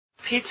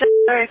Pizza?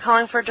 Are you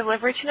calling for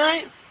delivery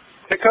tonight?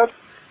 Pickup?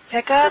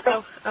 Pickup?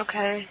 Oh,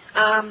 okay.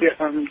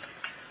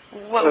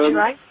 What would you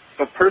like?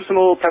 A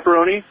personal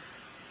pepperoni.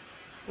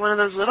 One of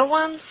those little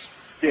ones?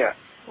 Yeah.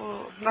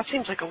 Well, that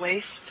seems like a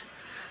waste.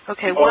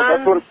 Okay,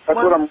 That's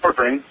what I'm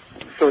ordering,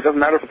 so it doesn't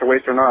matter if it's a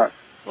waste or not.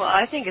 Well,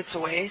 I think it's a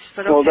waste,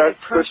 but well, okay,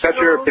 that's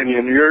your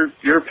opinion.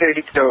 You're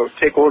paid to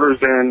take orders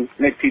and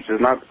make pizzas,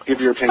 not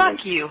give your opinion.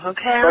 Fuck you,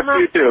 okay? Fuck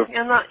you too.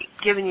 I'm not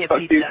giving you Fuck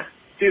pizza. You.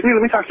 Excuse me,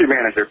 let me talk to your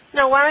manager.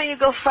 No, why don't you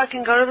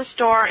go to the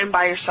store and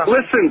buy yourself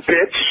Listen,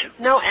 bitch.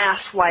 No ass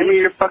wipe. Give me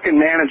your fucking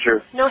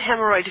manager. No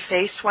hemorrhoid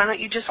face. Why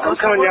don't you just go I'm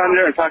coming down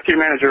there and talk to your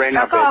manager right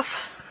now, bitch.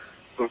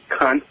 Fuck off.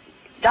 Cunt.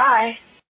 Die.